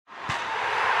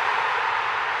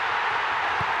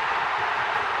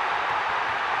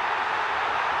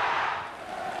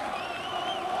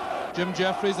Jim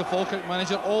Jeffries, the Falkirk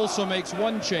manager, also makes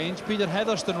one change. Peter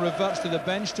Heatherstone reverts to the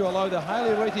bench to allow the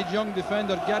highly rated young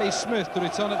defender Gary Smith to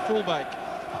return at fullback.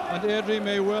 And Airdrie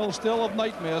may well still have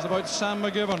nightmares about Sam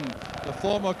McGivern. The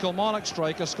former Kilmarnock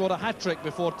striker scored a hat-trick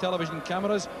before television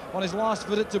cameras on his last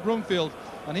visit to Broomfield,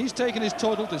 and he's taken his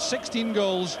total to 16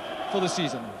 goals for the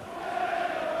season.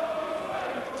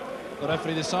 The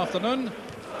referee this afternoon,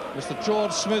 Mr.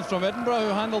 George Smith from Edinburgh, who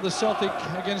handled the Celtic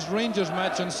against Rangers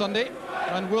match on Sunday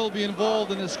and will be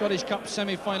involved in the Scottish Cup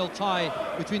semi-final tie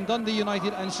between Dundee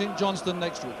United and St Johnstone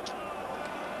next week.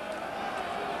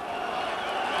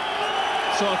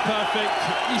 So a perfect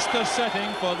Easter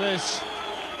setting for this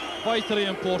vitally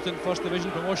important First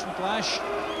Division promotion clash.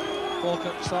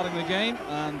 Falkirk starting the game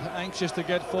and anxious to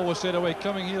get forward straight away,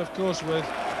 coming here of course with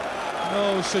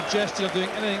no suggestion of doing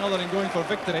anything other than going for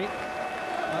victory.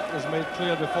 That was made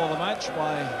clear before the match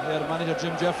by their manager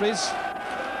Jim Jeffries.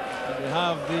 And they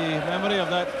have the memory of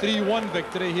that 3-1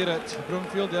 victory here at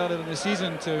Broomfield earlier in the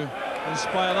season to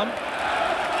inspire them.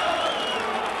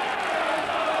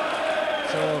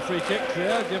 So a free kick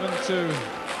there given to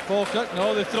Falkirk.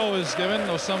 No, the throw is given.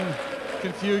 There's some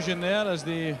confusion there as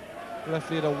the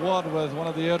referee had a word with one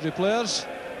of the Airdrie players.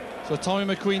 So Tommy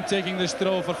McQueen taking this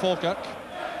throw for Falkirk.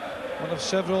 One of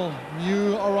several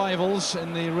new arrivals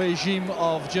in the regime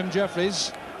of Jim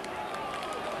Jeffries.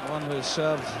 One who has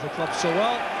served the club so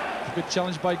well. A good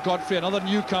challenge by Godfrey, another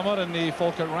newcomer in the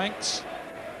Falkirk ranks.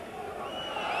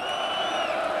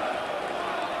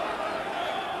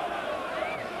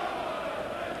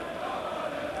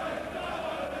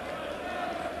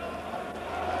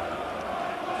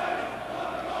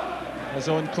 His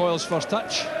own Coyle's first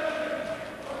touch.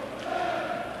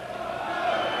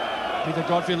 Peter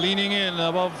Godfrey leaning in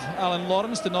above Alan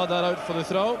Lawrence to nod that out for the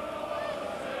throw.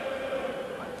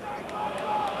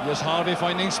 Here's Harvey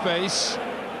finding space.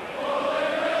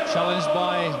 Challenged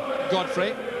by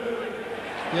Godfrey.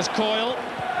 Here's Coyle.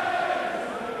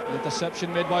 The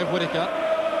interception made by Whittaker.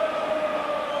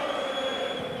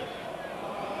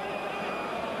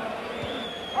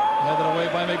 Headed away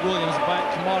by McWilliams,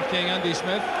 back marking Andy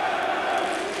Smith.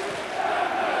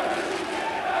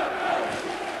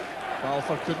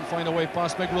 Balfour couldn't find a way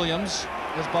past McWilliams.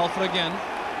 There's Balfour again.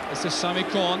 This is Sammy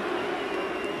Cohn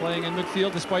playing in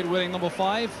midfield despite wearing number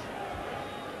 5.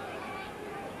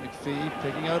 McPhee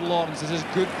picking out Lawrence. This is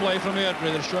good play from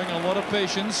Airdrie. They're showing a lot of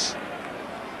patience.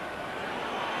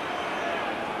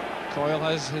 Coyle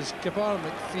has his skipper,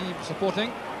 McPhee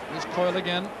supporting. Here's Coyle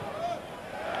again.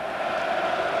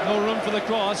 No room for the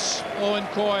cross. Owen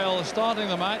Coyle starting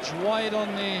the match wide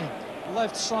on the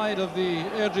left side of the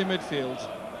Airdrie midfield.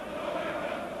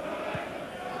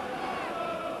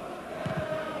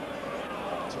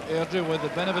 So Airdrie with the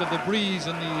benefit of the breeze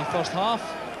in the first half.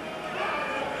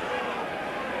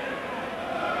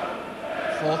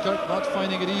 Falkirk not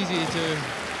finding it easy to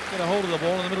get a hold of the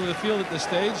ball in the middle of the field at this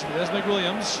stage. But there's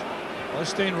McWilliams.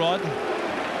 There's Stainrod.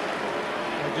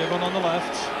 Given on the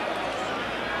left.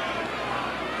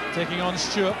 Taking on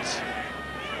Stewart.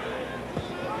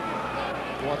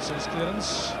 Watson's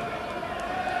clearance.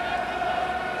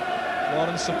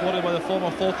 Lawrence supported by the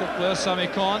former Falkirk player Sammy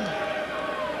Cohn.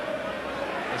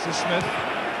 This is Smith.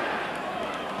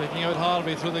 Picking out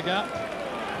Harvey through the gap.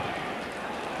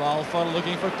 Balfour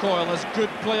looking for Coyle. That's good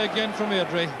play again from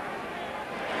Airdrie.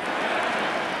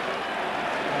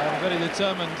 Very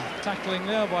determined tackling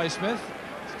there by Smith.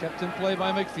 It's kept in play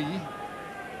by McPhee.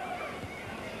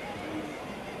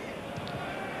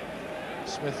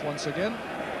 Smith once again.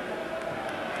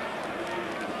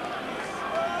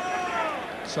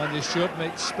 Sandy Stewart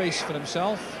makes space for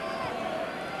himself.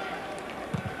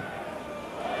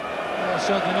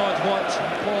 Certainly not what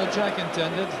Paul Jack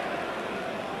intended.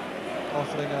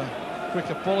 Offering a quick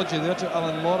apology there to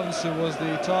Alan Lawrence, who was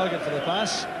the target for the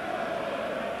pass.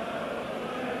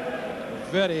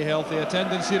 Very healthy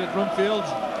attendance here at Broomfield.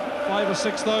 5,000 or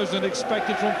 6,000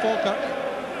 expected from Falkirk.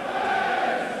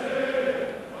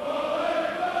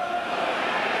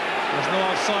 There's no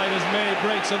offside as May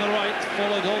breaks on the right,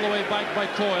 followed all the way back by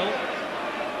Coyle.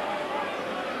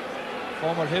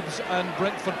 Former Hibs and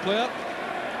Brentford player.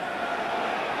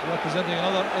 Representing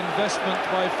another investment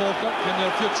by Falkirk in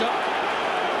their future.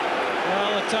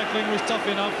 Well, the tackling was tough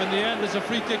enough. In the end, there's a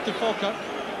free kick to Falkirk.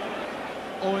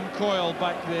 Owen Coyle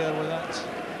back there with that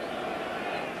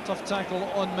tough tackle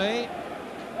on May.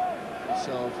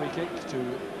 So free kick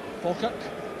to Falkirk.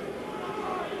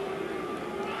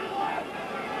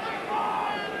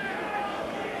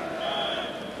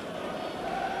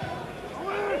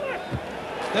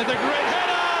 There's a great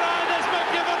header, and there's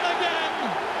McGivern again.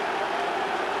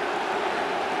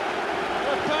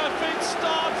 A perfect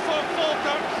start for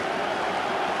Falkirk.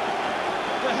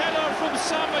 The header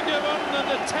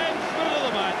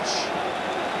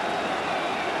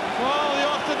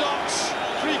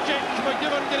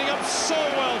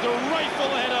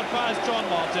past John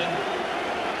Martin.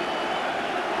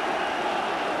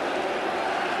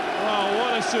 Wow,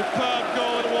 what a superb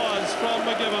goal it was from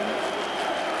McGibbon.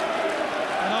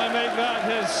 And I make that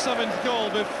his 7th goal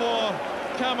before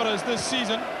cameras this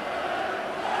season.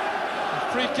 The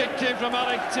free kick came from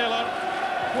Alec Taylor,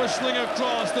 whistling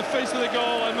across the face of the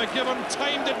goal, and McGibbon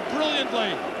timed it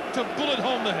brilliantly to bullet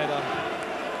home the header.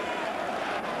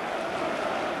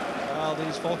 Well,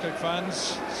 these Falkirk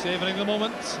fans savouring the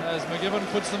moment as McGibbon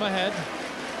puts them ahead.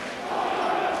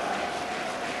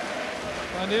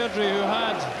 And Airdrie, who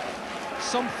had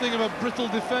something of a brittle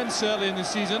defence early in the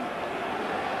season,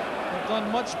 have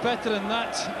done much better in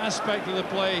that aspect of the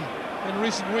play in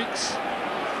recent weeks.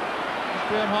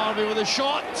 Graham Harvey with a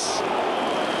shot.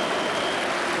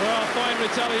 Well, fine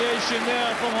retaliation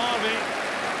there from Harvey.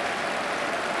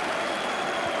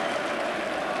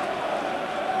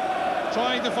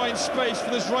 Trying to find space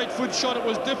for this right foot shot. It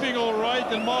was dipping all right,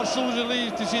 and Marshall was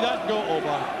relieved to see that go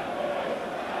over.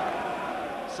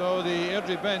 So the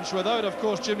Airdrie bench, without, of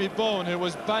course, Jimmy Bone, who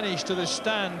was banished to the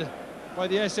stand by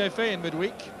the SFA in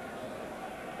midweek.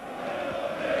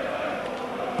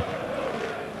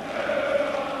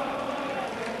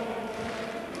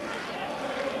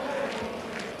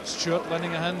 Stewart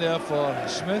lending a hand there for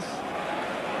Smith.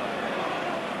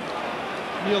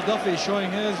 Neil Duffy showing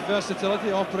his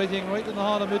versatility, operating right in the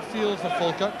heart of midfield for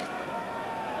Falkirk.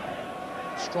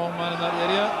 Strong man in that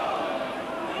area.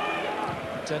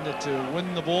 Intended to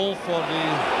win the ball for the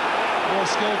more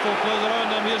skillful players around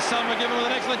him. Here's Sam McGibbon with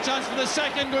an excellent chance for the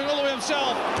second, going all the way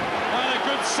himself. And a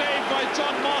good save by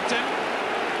John Martin.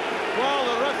 Well,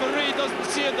 the referee doesn't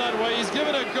see it that way. He's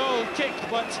given a goal kick,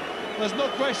 but there's no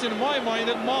question in my mind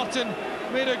that Martin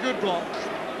made a good block.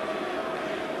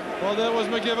 Well, there was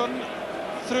McGibbon,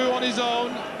 through on his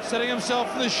own, setting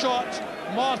himself for the shot.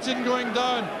 Martin going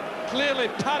down, clearly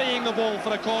parrying the ball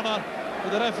for a corner,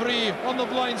 but the referee on the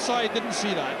blind side didn't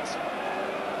see that.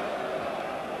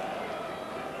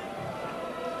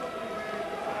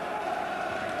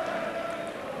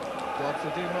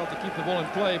 Godfrey doing well to keep the ball in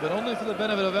play, but only for the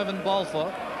benefit of Evan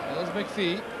Balfour. There's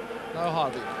McPhee, now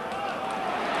Harvey.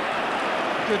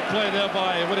 Good play there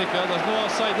by Whittaker. There's no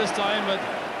offside this time, but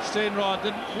Stainrod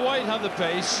didn't quite have the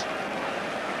pace.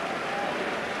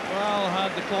 Well,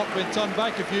 had the clock been turned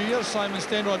back a few years, Simon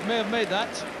Stainrod may have made that.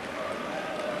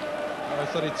 Now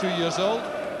 32 years old,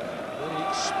 very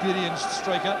experienced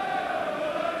striker.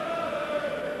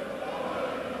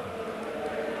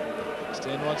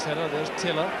 Stainrod's header, there's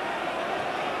Taylor.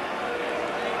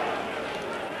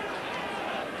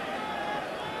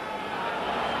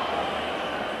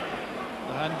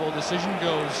 The handball decision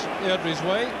goes Airdrie's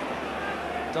way.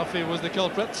 Duffy was the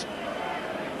culprit.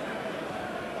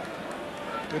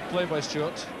 Good play by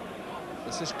Stewart.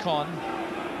 This is Conn.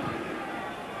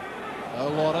 Now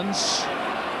Lawrence.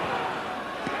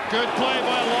 Good play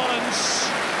by Lawrence.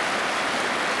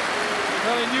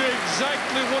 Well, he knew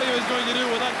exactly what he was going to do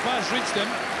when that pass reached him.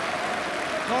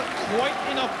 Not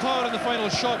quite enough power in the final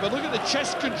shot, but look at the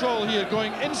chest control here,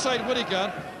 going inside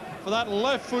Whittaker for that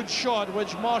left foot shot,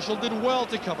 which Marshall did well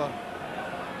to cover.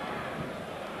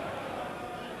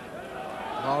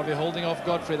 Harvey holding off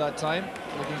Godfrey that time,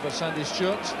 looking for Sandy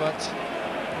Stewart, but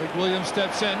McWilliams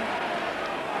steps in.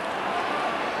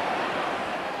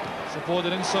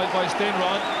 Supported inside by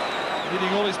Stainrod, needing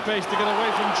all his pace to get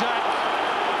away from Jack.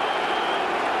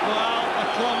 Well, a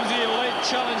clumsy late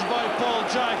challenge by Paul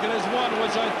Jack, and is one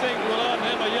which I think will earn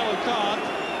him a yellow card.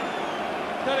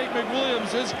 Derek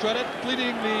McWilliams, his credit,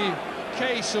 pleading the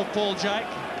case of Paul Jack,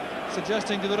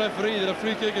 suggesting to the referee that a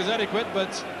free kick is adequate,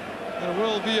 but there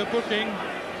will be a booking.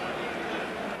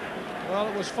 Well,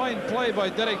 it was fine play by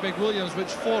Derek McWilliams, which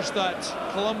forced that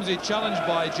clumsy challenge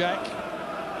by Jack.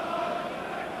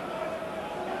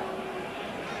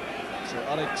 So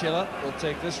Alec Taylor will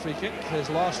take this free kick, his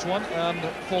last one, and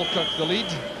Falkirk the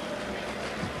lead.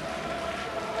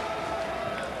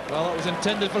 Well, it was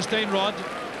intended for Stainrod.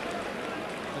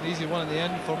 An easy one in the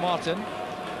end for Martin.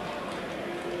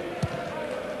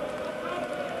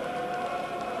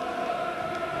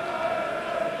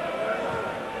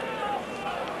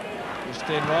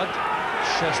 Stainrod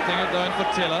chesting it down for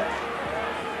Taylor.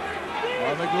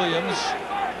 Well, McWilliams.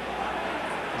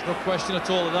 There's no question at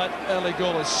all that that early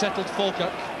goal has settled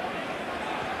Falkirk.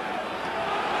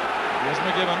 Here's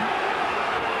McGibbon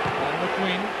and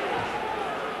McQueen.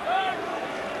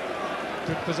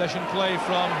 Good possession play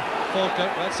from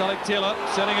Falkirk. That's Alec Taylor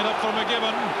setting it up for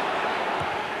McGibbon.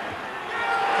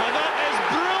 And that is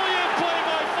brilliant play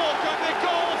by Falkirk. The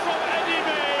goal from Eddie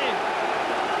May.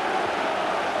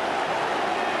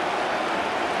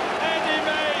 Eddie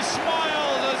May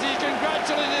smiles as he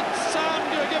congratulated Sam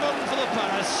McGibbon for the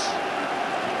pass.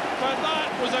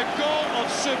 was a goal of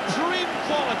supreme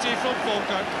quality from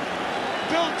Falkirk.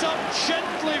 Built up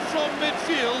gently from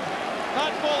midfield.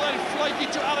 That ball then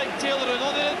flighted to Alec Taylor and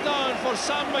on it down for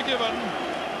Sam McGivern.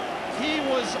 He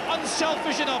was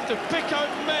unselfish enough to pick out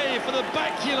May for the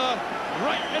backheeler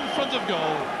right in front of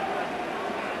goal.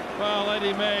 Well,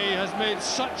 Eddie May has made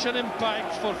such an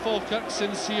impact for Falkirk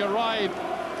since he arrived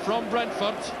from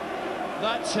Brentford.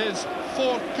 That's his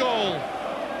 4th goal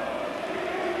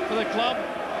for the club,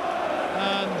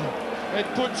 and it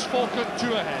puts Falkirk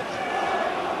 2 ahead.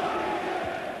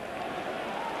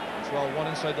 Well, 1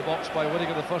 inside the box by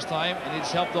Whittaker the first time, and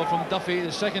it's helped off from Duffy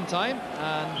the second time,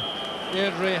 and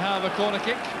Airdrie have a corner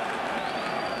kick.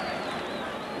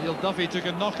 Neil Duffy took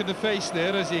a knock in the face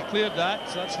there as he cleared that,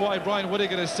 so that's why Brian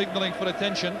Whittaker is signalling for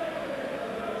attention.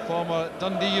 Former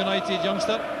Dundee United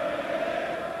youngster.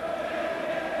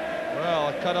 Well,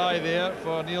 a cut eye there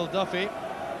for Neil Duffy.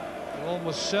 He'll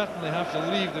almost certainly have to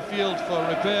leave the field for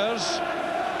repairs.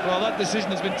 Well, that decision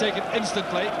has been taken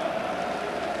instantly.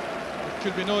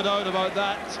 Could be no doubt about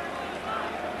that.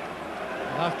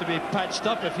 He'll have to be patched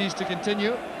up if he's to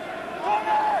continue.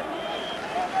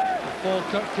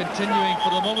 Falkirk continuing for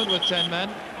the moment with 10 men.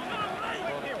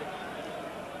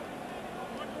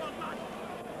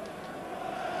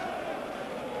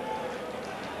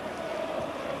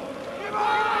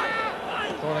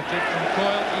 Corner kick from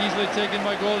Coyle, easily taken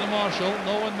by Gordon Marshall.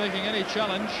 No one making any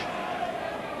challenge.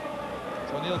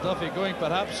 So Neil Duffy going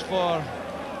perhaps for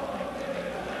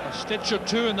a stitch or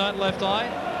two in that left eye.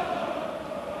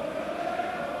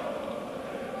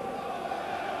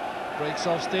 Breaks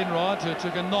off Stainrod, who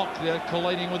took a knock there,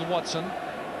 colliding with Watson.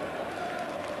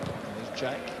 There's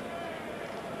Jack.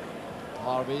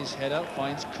 Harvey's header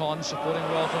finds Conn supporting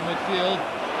well from midfield.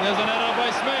 There's an error by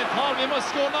Smith. Harvey must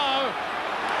score now.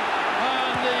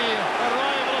 And the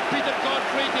arrival of Peter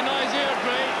Godfrey denies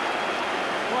Airdrie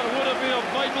what would have been a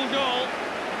vital goal.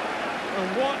 And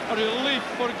what a relief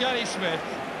for Gary Smith.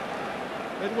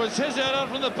 It was his error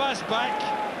from the pass back.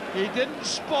 He didn't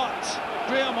spot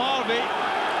Graham Harvey.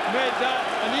 Made that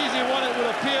an easy one, it would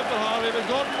appear, for Harvey, but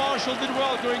Gordon Marshall did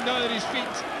well going down at his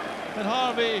feet, and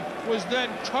Harvey was then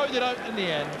crowded out in the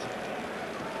end.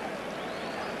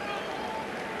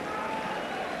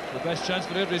 The best chance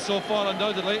for Airdrie so far,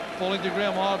 undoubtedly, falling to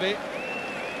Graham Harvey.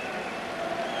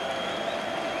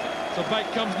 So back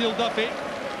comes Neil Duffy.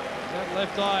 That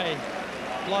left eye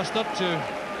plastered to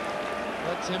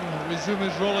let him resume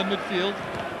his role in midfield.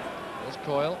 There's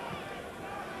Coyle.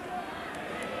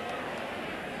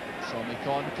 Tommy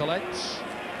Conn collects.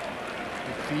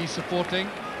 McPhee supporting.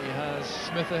 He has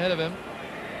Smith ahead of him.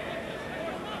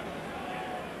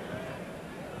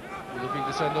 Looking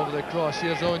to send over the cross.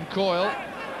 Here's Owen Coyle.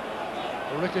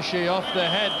 A ricochet off the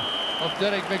head of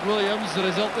Derek McWilliams. The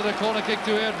result of a corner kick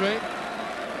to Airdrie.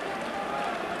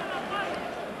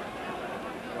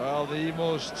 Well, the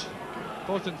most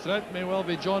potent threat may well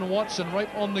be John Watson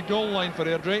right on the goal line for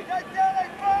Airdrie.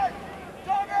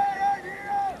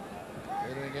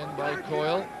 Again by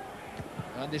Coyle.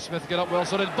 Andy Smith get up well,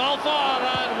 so did Balfour,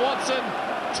 and Watson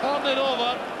turned it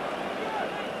over.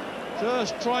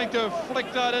 Just trying to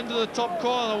flick that into the top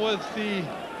corner with the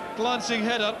glancing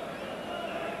header.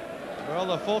 Well,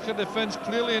 the Falkirk defence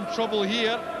clearly in trouble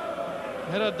here.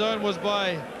 Header down was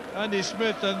by Andy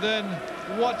Smith, and then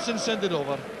Watson sent it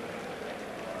over.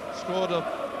 Scored an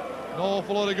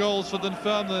awful lot of goals for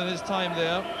Dunfermline in his time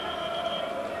there.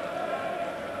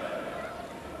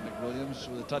 Williams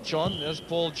with a touch on. There's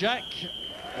Paul Jack,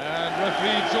 and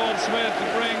referee John Smith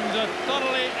brings a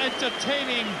thoroughly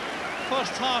entertaining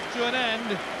first half to an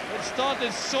end. It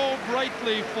started so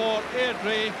brightly for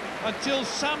Airdrie until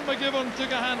Sam McGivern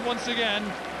took a hand once again,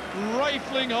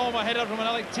 rifling home a header from an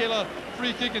Alec Taylor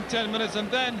free kick in 10 minutes, and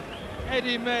then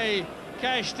Eddie May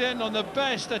cashed in on the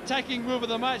best attacking move of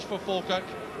the match for Falkirk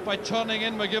by turning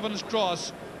in McGivern's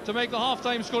cross to make the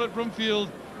half-time score at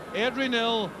Broomfield. Airdrie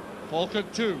 0,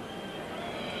 Falkirk 2.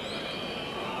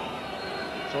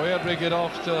 So Airdrie get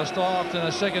off to a start in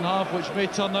a second half which may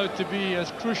turn out to be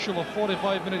as crucial a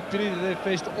 45-minute period that they've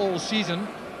faced all season.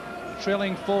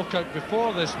 Trailing Falkirk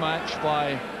before this match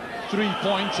by 3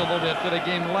 points, although they've got a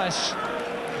game less.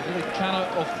 They really cannot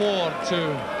afford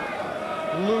to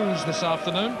lose this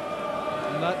afternoon,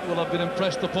 and that will have been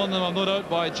impressed upon them, I've no doubt,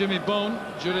 by Jimmy Bone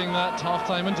during that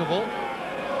half-time interval.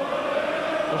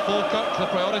 For Falkirk, the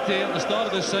priority at the start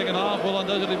of this second half will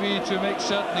undoubtedly be to make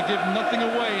certain they give nothing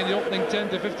away in the opening 10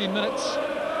 to 15 minutes.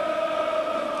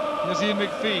 Here's Ian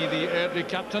McPhee, the Airdrie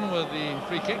captain, with the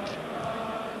free kick.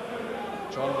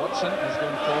 John Watson is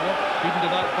going forward, beaten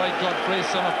to that by Godfrey.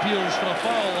 Some appeals for a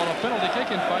foul or a penalty kick,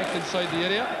 in fact, inside the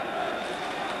area,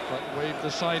 but waved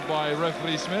aside by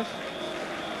referee Smith.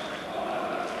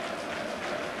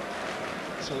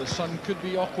 So the sun could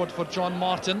be awkward for John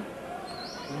Martin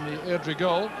in the Airdrie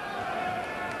goal.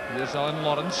 Here's Alan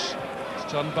Lawrence.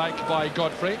 It's turned back by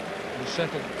Godfrey, who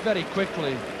settled very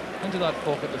quickly into that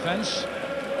Falkirk defence.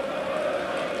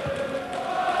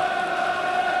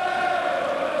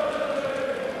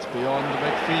 It's beyond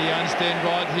McPhee and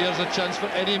Stainrod. Here's a chance for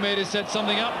Eddie May to set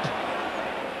something up.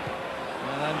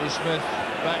 And Andy Smith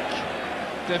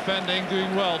back defending,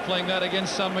 doing well, playing that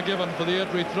against Sam McGibbon for the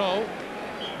Airdrie throw.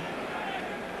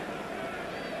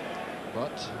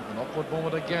 But an awkward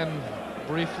moment again,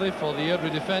 briefly, for the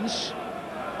Airdrie defence.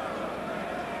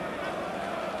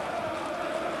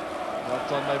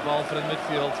 Worked on by Balfour in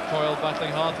midfield. Coyle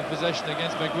battling hard for possession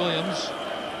against McWilliams.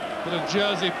 Bit of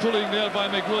jersey pulling there by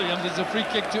McWilliams. It's a free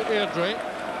kick to Airdrie.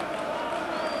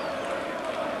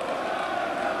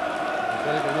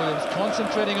 Williams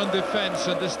concentrating on defence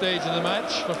at this stage of the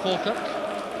match for Falkirk.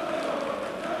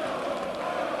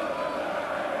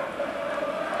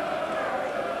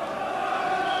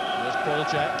 There's Paul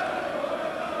Jack.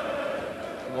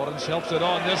 Lawrence helps it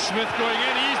on. There's Smith going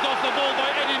in, eased off the ball by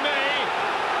Eddie May.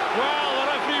 Well, the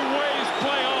referee waves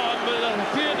play on, but there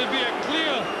appeared to be a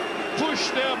clear push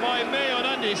there by May on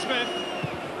Andy Smith.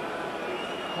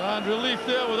 And relief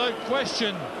there without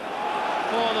question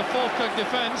for the Falkirk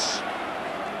defence.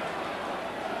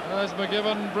 As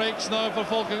McGibbon breaks now for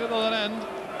Falkirk at the other end.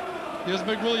 Here's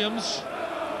McWilliams.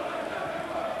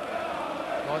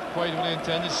 Not quite what he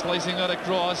intended, slicing that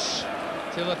across.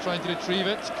 Taylor trying to retrieve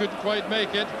it, couldn't quite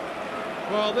make it.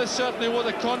 Well, this certainly was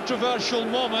a controversial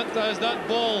moment as that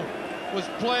ball was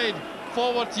played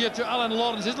forward here to Alan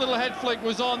Lawrence. His little head flick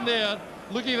was on there,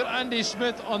 looking for Andy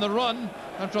Smith on the run.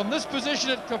 And from this position,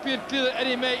 it appeared clear that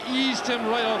Eddie May eased him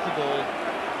right off the ball.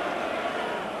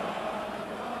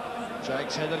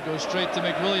 Jack's header goes straight to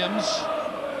McWilliams.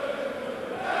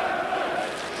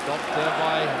 Stopped there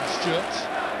by Stewart.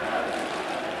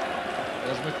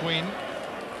 There's McQueen.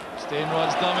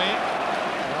 Stainrod's dummy.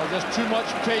 Well, just too much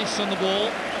pace on the ball.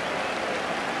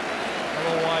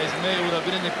 Otherwise, May would have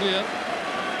been in the clear.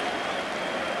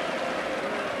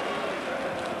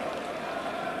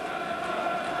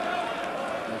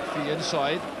 McPhee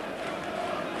inside.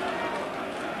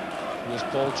 Here's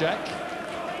Paul Jack.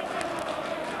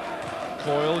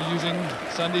 Coyle using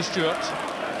Sandy Stewart.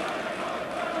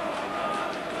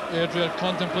 Airdrie are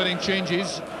contemplating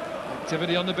changes.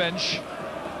 Activity on the bench.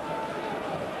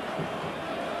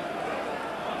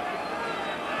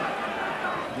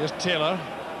 Here's Taylor.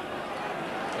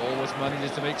 Always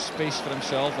manages to make space for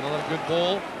himself. Another good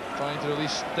ball. Trying to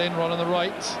release Stainrod on the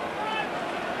right.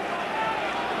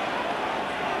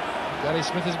 Gary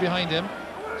Smith is behind him.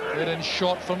 Good in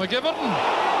shot from McGibbon.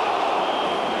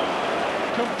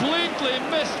 Completely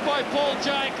missed by Paul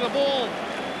Jack. The ball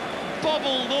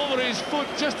bubbled over his foot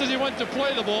just as he went to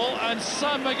play the ball, and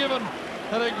Sam McGibbon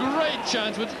had a great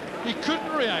chance which he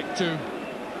couldn't react to.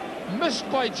 Missed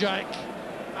by Jack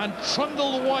and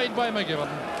trundled wide by McGibbon.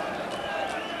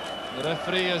 The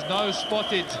referee has now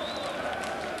spotted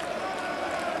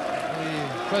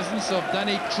the presence of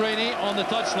Danny Craney on the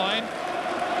touchline.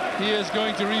 He is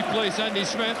going to replace Andy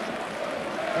Smith.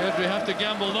 Airdrie have to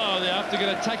gamble now. They have to get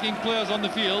attacking players on the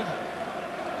field.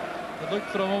 It looked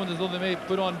for a moment as though they may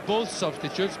put on both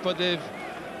substitutes, but they've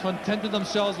contented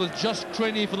themselves with just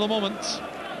Craney for the moment.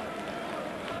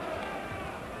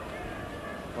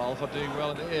 Balfour doing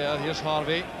well in the air. Here's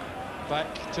Harvey.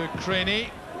 Back to Craney.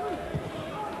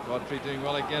 Godfrey doing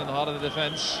well again in the heart of the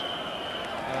defence.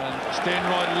 And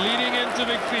Stainrod leading into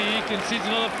McPhee. Concedes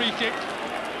another free kick.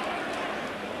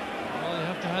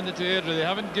 To hand it to Airdrie. They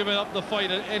haven't given up the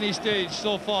fight at any stage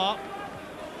so far.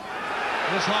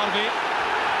 There's Harvey.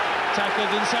 Tackled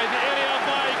inside the area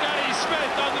by Gary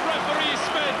Smith, and the referee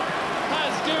Smith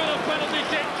has given a penalty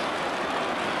kick.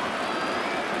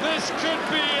 This could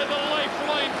be the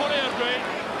lifeline for Airdrie.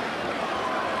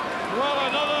 Well,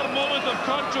 another moment of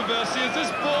controversy as this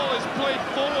ball is played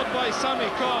forward by Sammy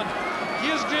Khan.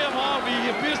 Here's Graham Harvey. He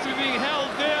appears to be being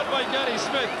held there by Gary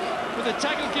Smith. But the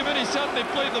tackle committee certainly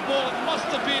played the ball. It must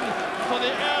have been for the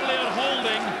earlier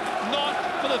holding, not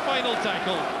for the final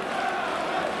tackle.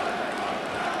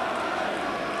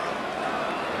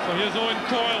 So here's Owen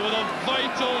Coyle with a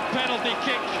vital penalty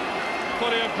kick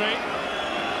for Airdrie.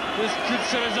 This could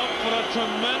set us up for a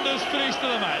tremendous finish to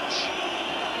the match.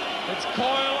 It's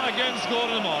Coyle against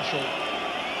Gordon Marshall.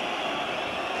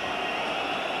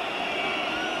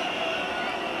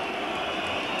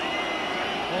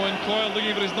 Owen Coyle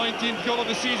looking for his 19th goal of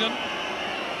the season.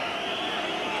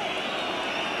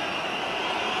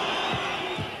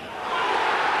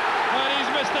 And he's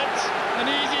missed it. An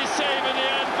easy save in the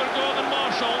end for Gordon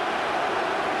Marshall.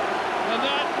 And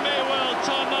that may well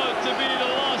turn out to be the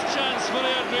last chance for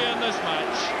Airdrie.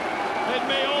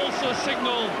 also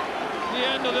signal the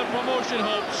end of their promotion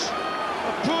hopes.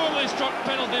 A poorly struck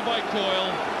penalty by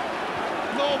Coyle.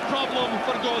 No problem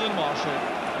for Gordon Marshall.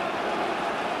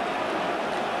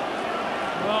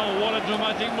 Well, what a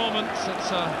dramatic moment.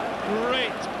 It's a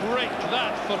great break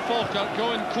that for Falkirk.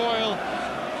 Owen Coyle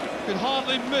could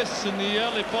hardly miss in the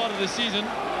early part of the season.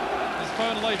 He's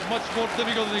found life much more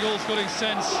difficult in the goal-scoring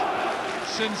sense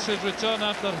since his return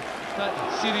after that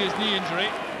serious knee injury.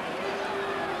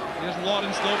 Here's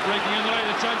Lawrence though, breaking in the right,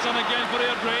 the chance on again for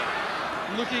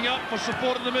Airdrie. Looking up for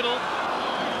support in the middle.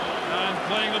 And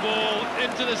playing the ball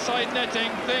into the side netting.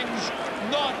 Things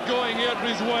not going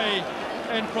Airdrie's way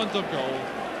in front of goal.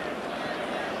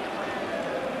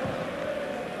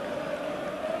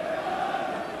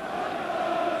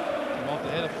 Come off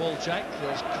the head of Paul Jack.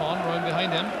 There's Conn round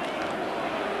behind him.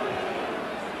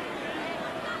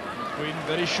 Queen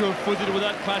very sure-footed with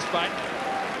that pass back.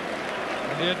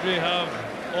 And Airdrie have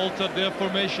altered their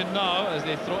formation now as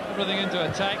they throw everything into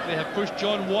attack. They have pushed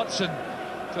John Watson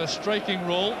to a striking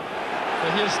role.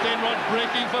 But here's Steinrod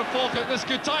breaking for Falkirk. This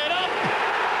could tie it up.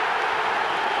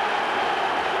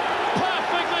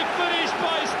 Perfectly finished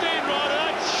by Steinrod, and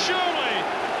that surely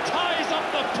ties up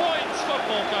the points for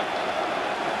Falkirk.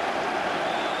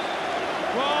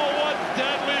 Well, what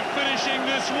deadly finishing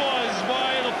this was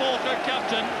by the Falkirk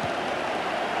captain.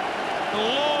 The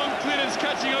long clearance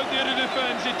catching out the other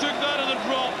defence. He took that as a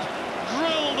drop,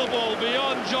 drilled the ball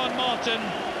beyond John Martin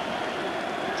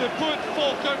to put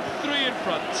Falkirk 3 in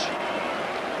front.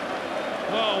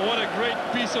 Well, what a great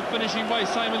piece of finishing by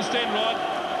Simon Steinrod.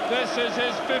 This is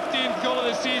his 15th goal of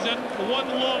the season. One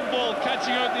long ball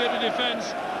catching out the other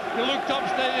defence. He looked up,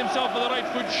 steadied himself with a right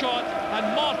foot shot,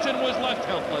 and Martin was left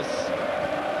helpless.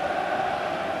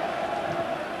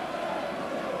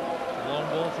 Long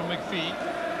ball from McPhee.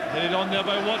 Headed on there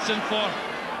by Watson for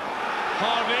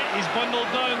Harvey. He's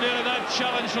bundled down there in that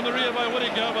challenge from the rear by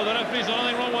Whittaker, but the referee's got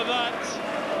nothing wrong with that.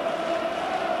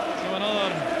 So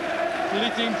another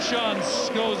fleeting chance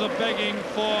goes a-begging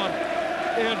for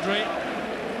Airdrie.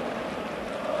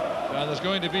 And there's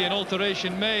going to be an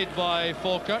alteration made by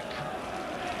Falkirk.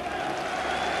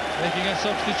 Making a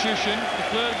substitution. The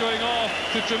player going off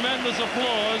to tremendous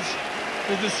applause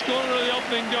is the scorer of the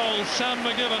opening goal, Sam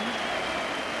McGibbon.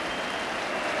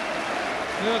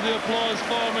 There's the applause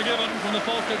for McGibbon from the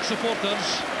Falkirk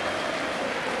supporters.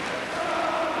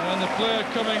 And the player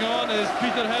coming on is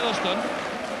Peter Heatherstone.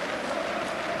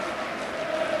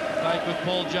 Back with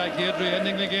Paul Jack. Airdrie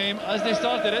ending the game as they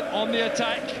started it, on the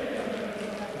attack.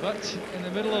 But in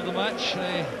the middle of the match,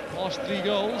 they lost 3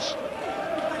 goals.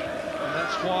 And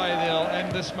that's why they'll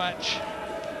end this match.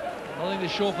 Nothing to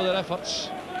show for their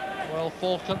efforts. Well,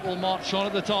 Falkirk will march on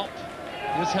at the top.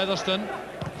 Here's Heatherstone.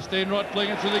 Steinrod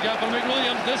playing it through the gap on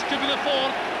McWilliams. This could be the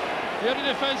 4th. The Airdrie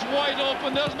defence wide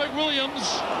open. There's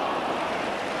McWilliams.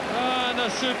 And a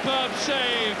superb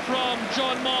save from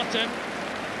John Martin.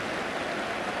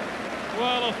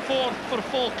 Well, a 4th for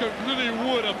Falkirk really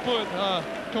would have put a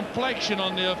complexion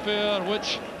on the affair,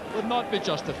 which would not be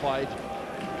justified.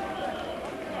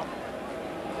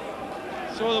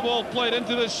 So the ball played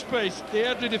into this space. The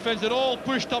Airdrie defence had all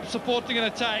pushed up, supporting an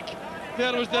attack.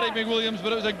 There was Derek McWilliams,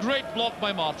 but it was a great block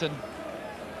by Martin.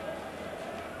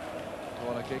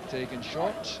 Corner kick taken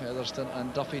short. Heatherstone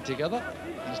and Duffy together.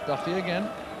 Here's Duffy again.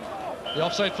 The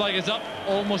offside flag is up.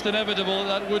 Almost inevitable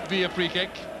that would be a free kick.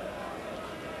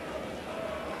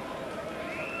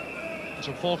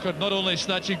 So Falkirk not only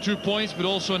snatching 2 points, but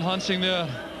also enhancing their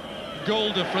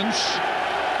goal difference.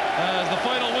 As the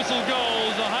final whistle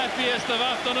goes, the happiest of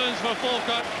afternoons for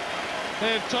Falkirk.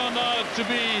 They've turned out to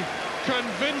be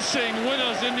convincing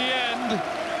winners in the end,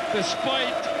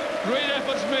 despite great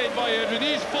efforts made by Airdrie.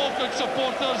 These Falkirk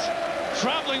supporters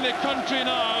travelling the country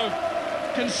now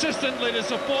consistently to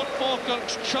support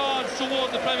Falkirk's charge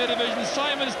toward the Premier Division.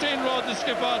 Simon Steinrod, the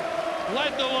skipper,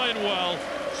 led the line well,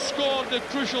 scored the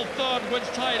crucial 3rd which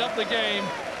tied up the game,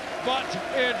 but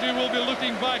Airdrie will be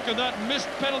looking back on that missed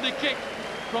penalty kick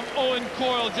from Owen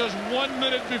Coyle just 1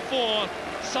 minute before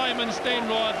Simon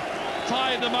Steinrod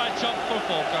tied the match up for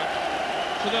Falkirk.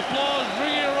 So the applause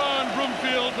ringing around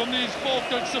Broomfield from these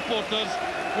Falkirk supporters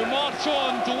who march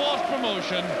on towards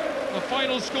promotion. The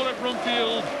final score at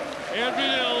Broomfield,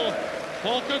 Airdrie 0,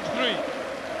 Falkirk 3.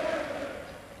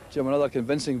 Jim, another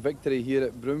convincing victory here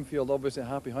at Broomfield, obviously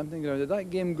happy hunting ground. Did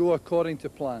that game go according to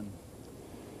plan?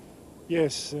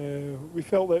 Yes, we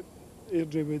felt that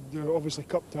Airdrie would obviously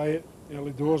cup tie it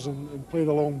early doors and play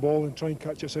the long ball and try and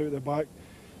catch us out at the back.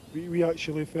 We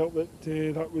actually felt that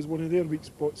that was one of their weak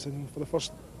spots, and for the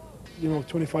first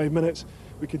 25 minutes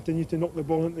we continued to knock the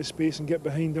ball into space and get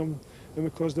behind them, and we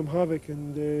caused them havoc,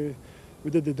 and we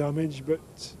did the damage. But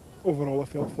overall I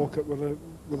felt Falkirk were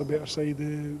the better side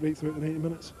right throughout the 90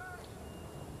 minutes.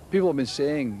 People have been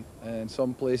saying in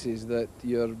some places that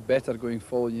you're better going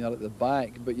forward than you are at the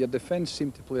back, but your defence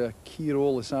seemed to play a key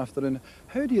role this afternoon.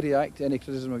 How do you react to any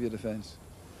criticism of your defence?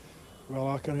 Well,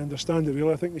 I can understand it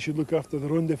really. I think they should look after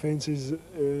their own defences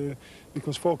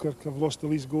because Falkirk have lost the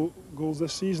least goals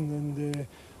this season, and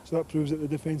so that proves that the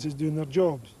defence is doing their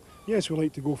jobs. Yes, we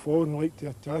like to go forward and we like to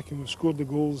attack, and we've scored the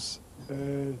goals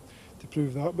to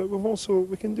prove that, but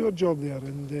we can do our job there,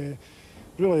 and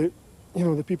really, you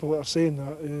know, the people that are saying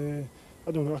that,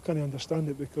 I don't know, I can't understand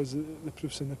it because the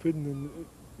proof's in the pudding,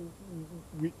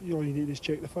 and all you need is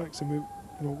check the facts. And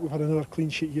we've had another clean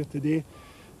sheet here today,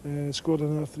 scored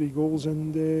another 3 goals,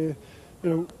 and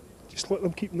just let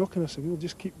them keep knocking us, and we'll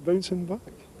just keep bouncing back.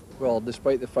 Well,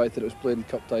 despite the fact that it was played in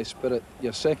cup tie spirit,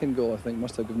 your second goal, I think,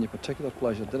 must have given you particular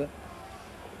pleasure, did it?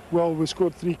 Well, we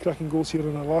scored 3 cracking goals here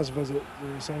on our last visit,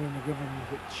 Simon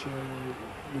McGivern, which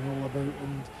we know all about,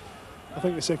 and I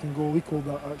think the second goal equalled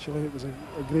that actually. It was a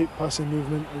great passing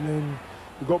movement, and then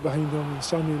we got behind him, and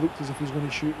Sammy looked as if he was going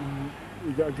to shoot, and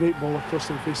he got a great ball across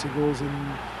the face of goals,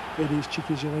 and Eddie, as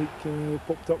cheeky as you like,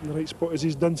 popped up in the right spot as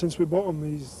he's done since we bought him.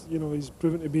 He's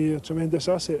proven to be a tremendous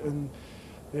asset, and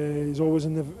he's always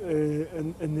in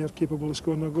there capable of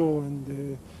scoring a goal,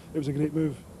 and it was a great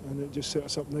move, and it just set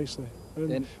us up nicely.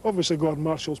 And obviously Gordon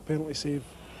Marshall's penalty save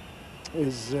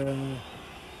is, could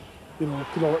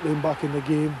have let them back in the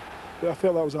game. But I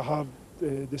felt that was a hard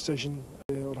decision,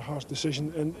 or a harsh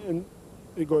decision, and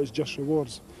it got its just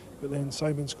rewards. But then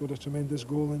Simon scored a tremendous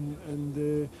goal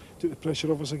and took the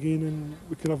pressure off us again, and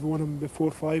we could have won him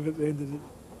before 5 at the end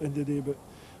of the day, but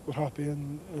we're happy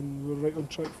and we're right on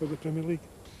track for the Premier League.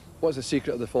 What's the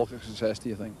secret of the Falkirk success, do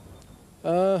you think?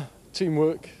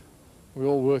 Teamwork. We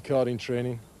all work hard in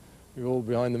training. We're all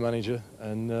behind the manager,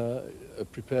 and a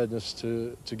preparedness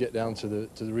to get down to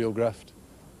the real graft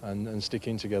and stick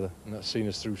in together, and that's seen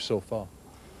us through so far.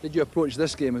 Did you approach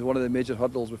this game as one of the major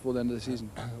hurdles before the end of the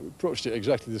season? We approached it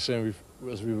exactly the same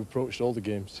as we've approached all the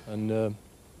games, and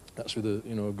that's with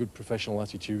a good professional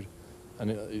attitude,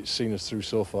 and it's seen us through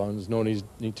so far, and there's no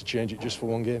need to change it just for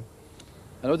one game.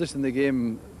 I noticed in the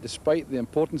game, despite the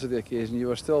importance of the occasion, you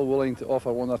were still willing to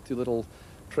offer 1 or 2 little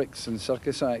tricks and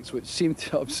circus acts which seemed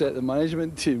to upset the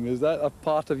management team. Is that a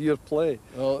part of your play?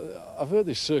 Well, I've heard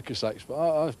these circus acts, but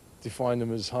I define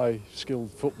them as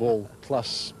high-skilled football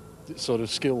class sort of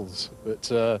skills, but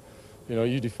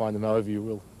you define them however you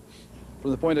will.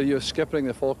 From the point of view of skippering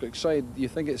the Falkirk side, do you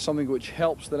think it's something which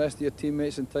helps the rest of your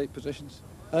teammates in tight positions?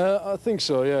 I think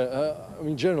so, yeah. I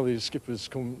mean, generally the skippers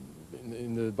come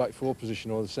in the back 4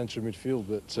 position or the centre of midfield,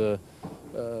 but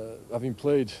having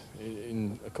played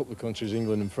in a couple of countries,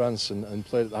 England and France, and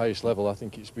played at the highest level, I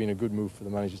think it's been a good move for the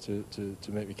manager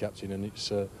to make me captain, and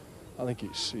I think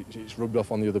it's rubbed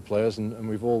off on the other players, and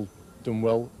we've all done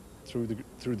well through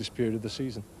this period of the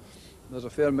season. There's a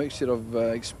fair mixture of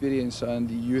experience and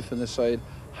youth on the side.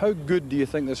 How good do you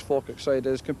think this Falkirk side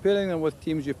is, comparing them with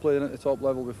teams you've played in at the top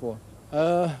level before?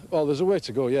 Well, there's a way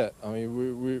to go yet. I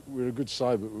mean, we're a good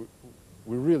side, but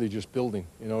we're really just building.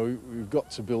 We've got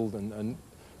to build, and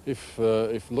if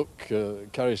luck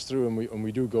carries through and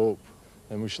we do go up,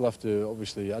 then we shall have to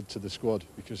obviously add to the squad,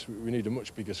 because we need a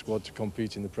much bigger squad to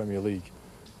compete in the Premier League,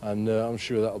 and I'm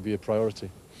sure that'll be a priority.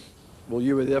 Will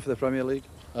you be there for the Premier League?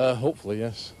 Hopefully,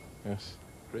 yes. Yes.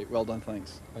 Great, well done,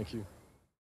 thanks. Thank you.